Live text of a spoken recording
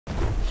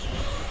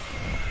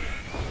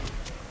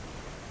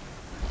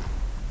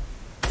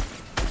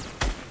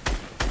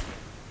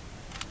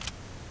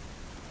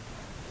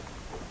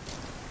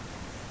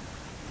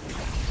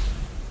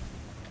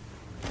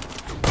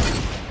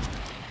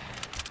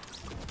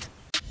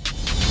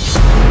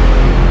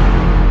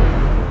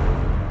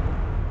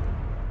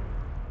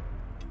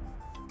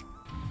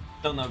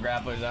Still no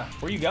grapplers though.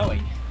 Where are you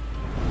going?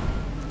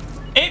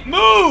 It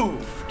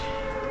moved!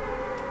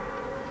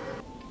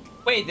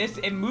 Wait,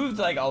 it moved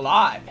like a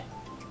lot.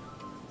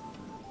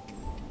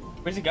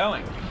 Where's it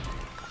going?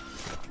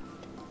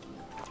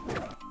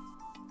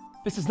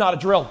 This is not a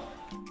drill.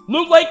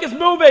 Loot Lake is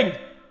moving!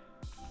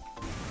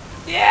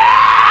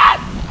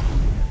 Yeah!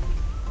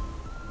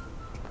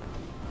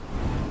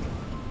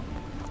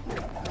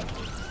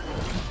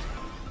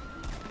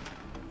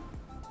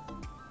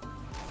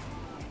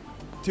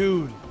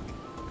 Dude,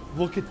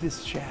 look at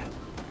this chat.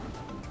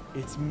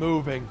 It's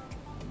moving.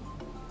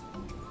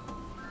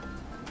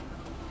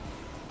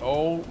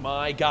 Oh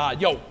my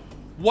god. Yo,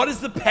 what is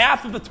the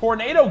path of the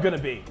tornado gonna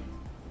be?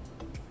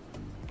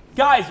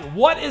 Guys,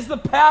 what is the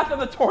path of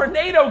the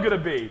tornado gonna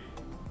be?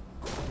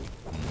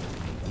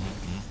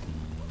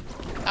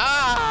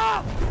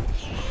 Ah!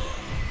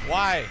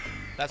 Why?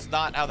 That's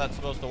not how that's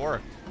supposed to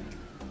work.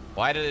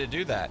 Why did it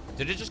do that?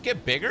 Did it just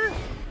get bigger?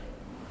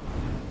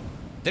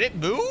 Did it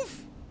move?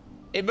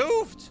 It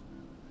moved.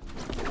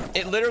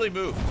 It literally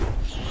moved.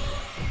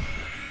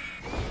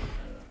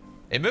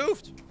 It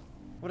moved.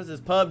 What is this,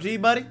 PUBG,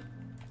 buddy?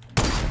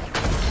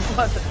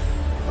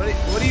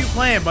 What are you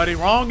playing, buddy?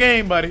 Wrong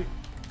game, buddy.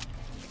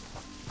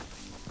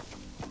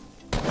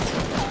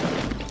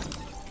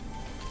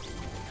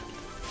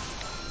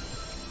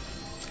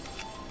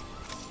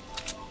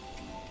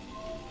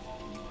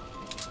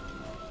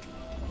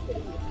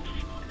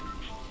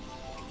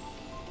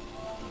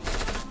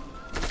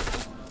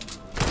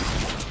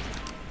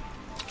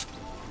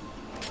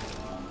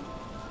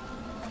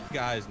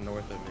 Guys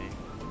north of me.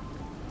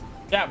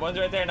 Yeah, one's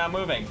right there, not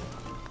moving.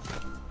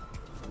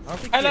 I don't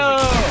think Hello!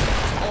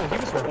 Oh, he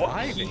was What?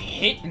 reviving.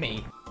 He hit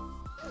me.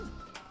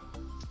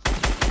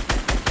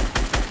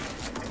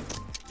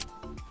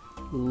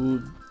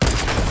 Ooh.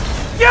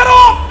 Get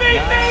off me,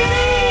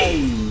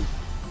 baby!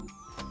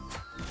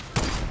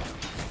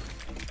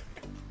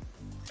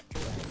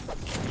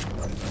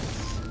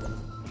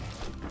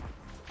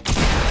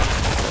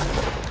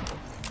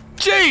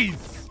 Jeez!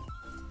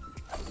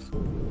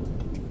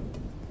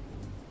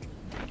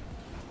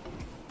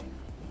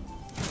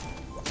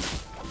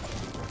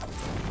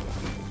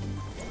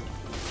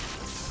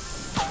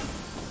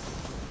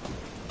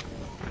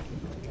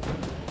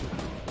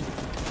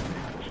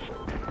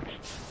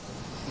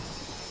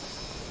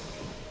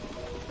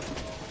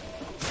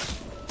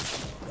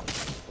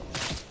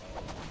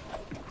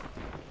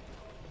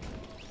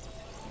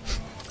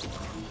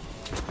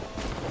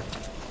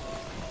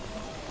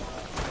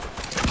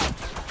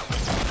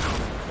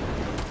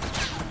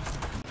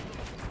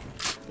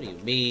 What do you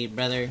mean,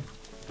 brother?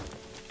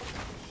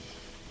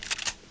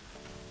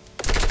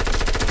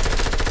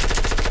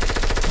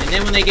 And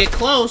then when they get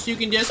close, you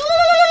can just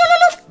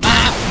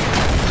bop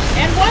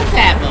and one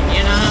tap them.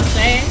 You know what I'm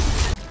saying?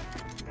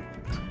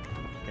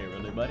 Okay,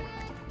 really, buddy?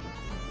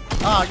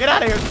 Oh, get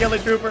out of here, Killer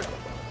Trooper.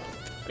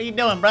 What are you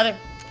doing, brother?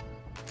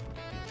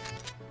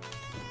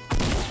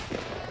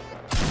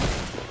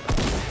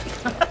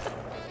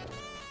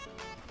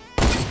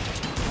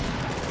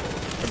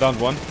 I downed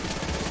one.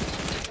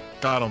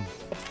 Got him.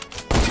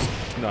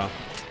 No.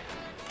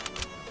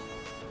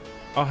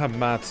 I'll have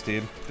mats,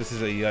 dude. This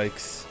is a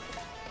yikes.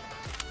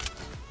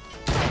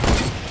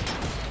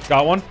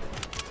 Got one.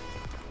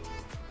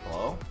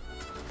 Hello?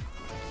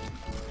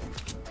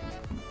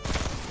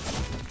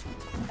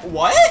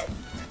 What?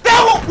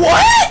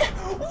 What?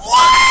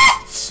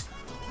 What?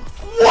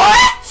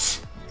 What?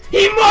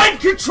 He mind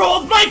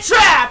controlled my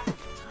trap!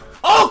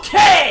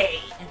 Okay!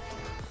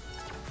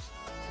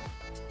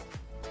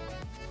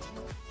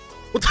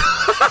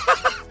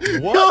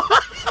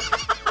 What?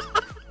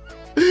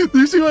 Do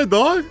you see my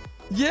dog?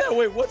 Yeah,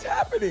 wait, what's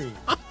happening?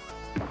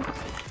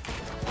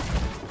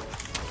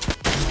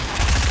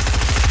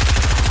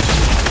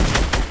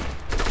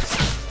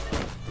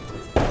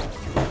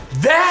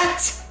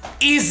 That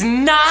is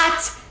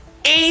not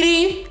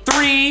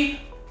 83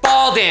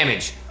 fall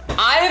damage.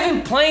 I have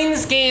been playing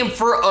this game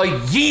for a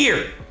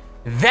year.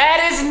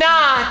 That is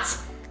not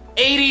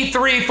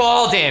 83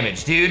 fall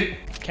damage, dude.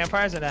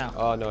 Campfires are now.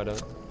 Oh, no, I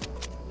don't.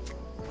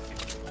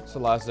 It's the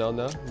last zone,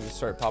 though. You just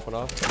start popping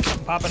off.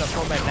 I'm popping a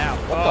full med now.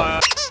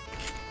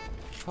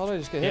 How did I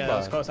just get hit Yeah, by? that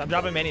was close. I'm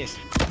dropping minis.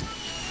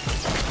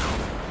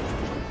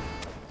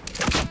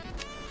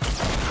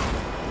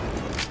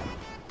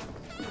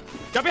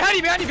 Jump behind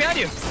you, behind you, behind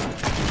you!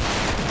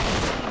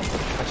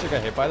 I actually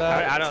got hit by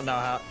that? I don't know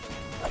how.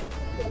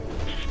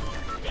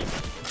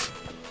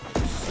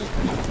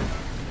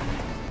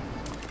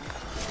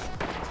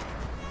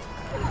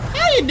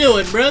 How you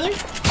doing, brother?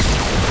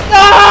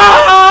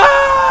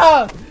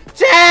 Ah!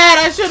 Chad,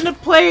 I shouldn't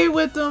have played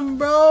with him,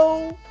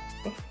 bro.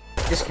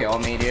 Just kill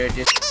me, dude.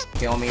 Just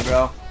kill me,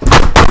 bro.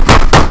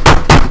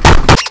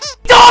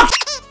 Dog!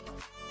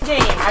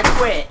 Game, I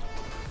quit.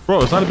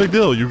 Bro, it's not a big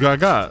deal. You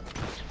got.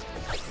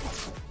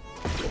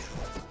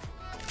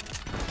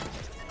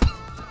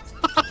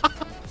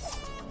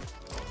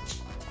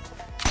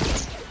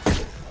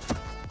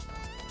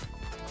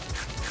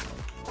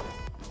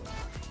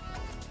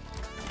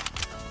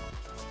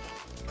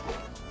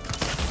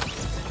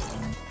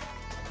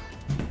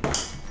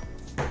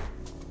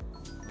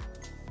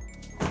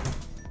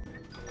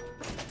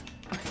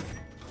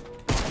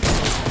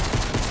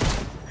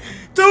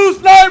 2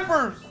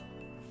 snipers!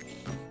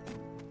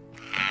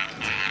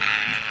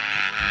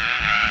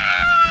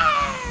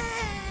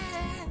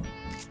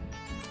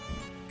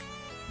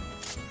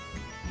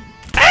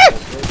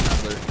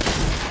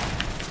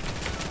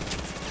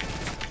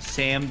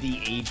 Sam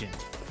the agent.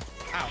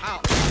 Ow,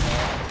 ow.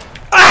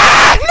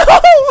 Ah, no!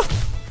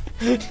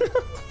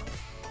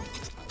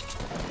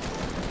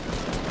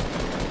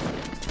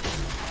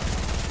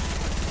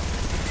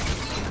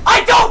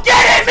 I don't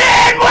get it,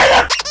 man! Where the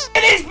f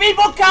are these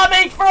people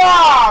coming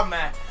from?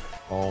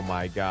 Oh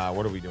my god,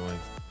 what are we doing?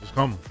 Just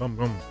come.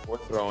 We're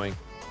throwing.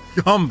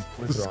 Come.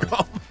 We're Just throwing.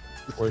 come.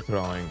 We're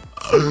throwing.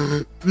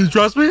 Do you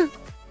trust me?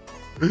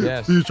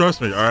 Yes. Do you trust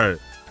me? All right.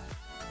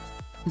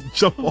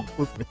 Jump off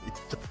with me.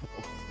 Jump off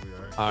with me.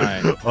 All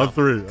right. On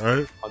 3. All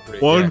right. On 3.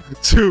 1,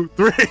 2,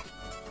 3.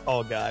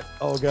 Oh god.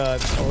 Oh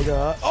god. Oh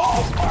god.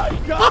 Oh my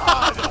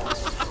god.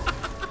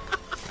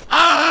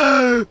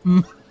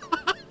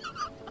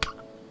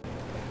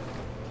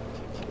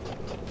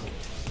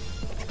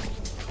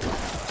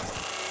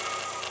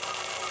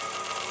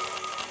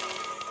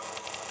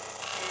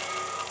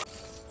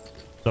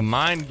 The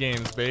mind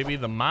games, baby.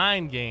 The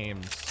mind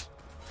games.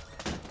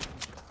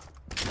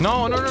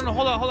 No.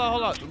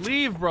 Hold on.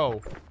 Leave,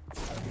 bro.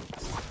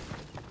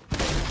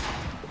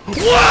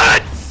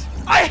 What?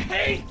 I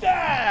hate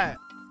that.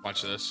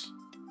 Watch this.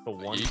 The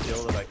one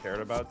kill that I cared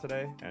about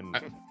today, and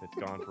it's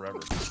gone forever.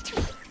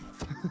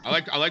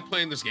 I like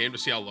playing this game to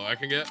see how low I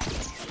can get.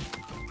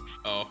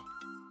 Oh,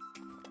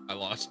 I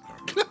lost.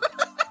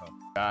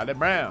 Got it,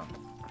 Brown.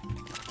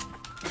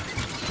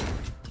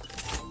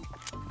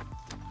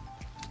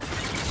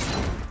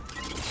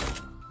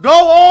 Go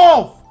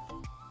off!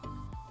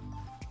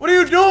 What are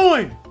you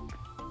doing?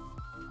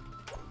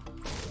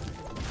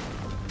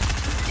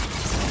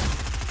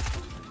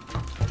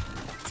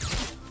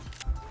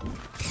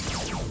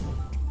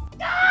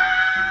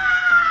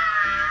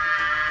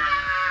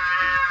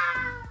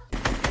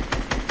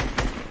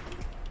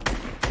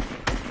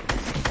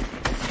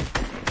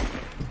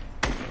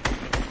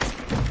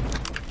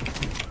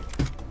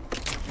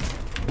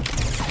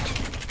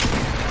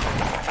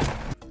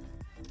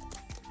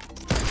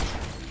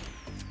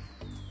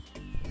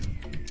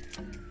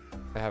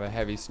 I have a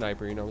heavy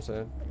sniper, you know what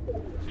I'm saying?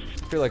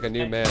 I feel like a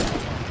new man.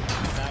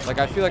 Like,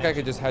 I feel like I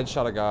could just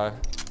headshot a guy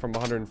from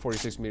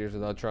 146 meters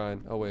without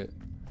trying. Oh, wait.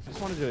 I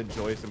just wanted to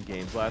enjoy some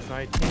games last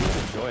night. Can't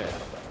even enjoy it.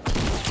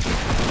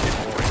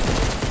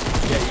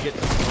 Yeah, you get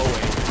so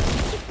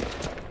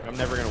angry. I'm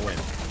never gonna win.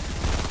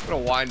 I'm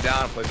gonna wind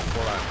down and play some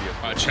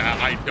Fortnite on PS4. Chat,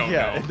 I don't know.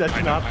 Yeah,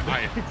 that's not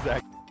I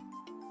exactly.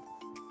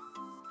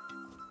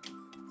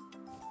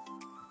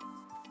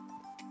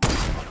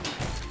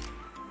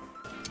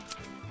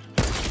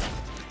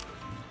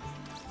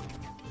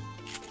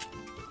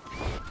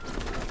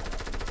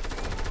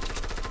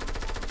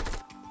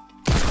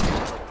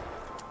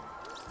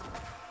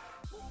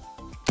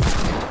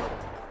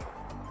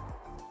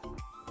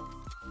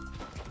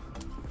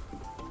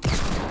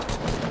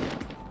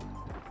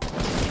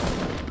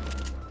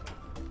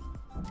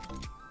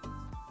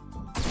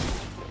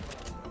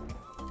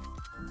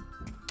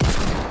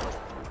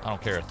 I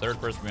don't care. Third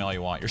person me all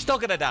you want. You're still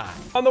gonna die.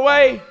 On the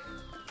way.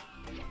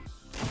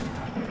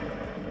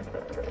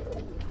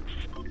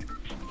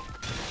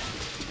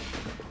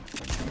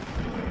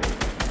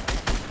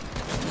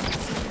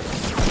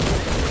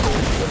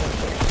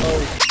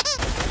 Oh.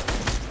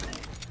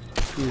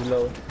 Too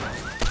low.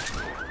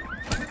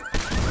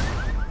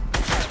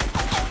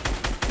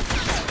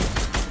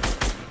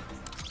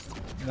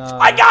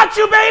 I got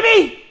you,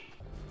 baby!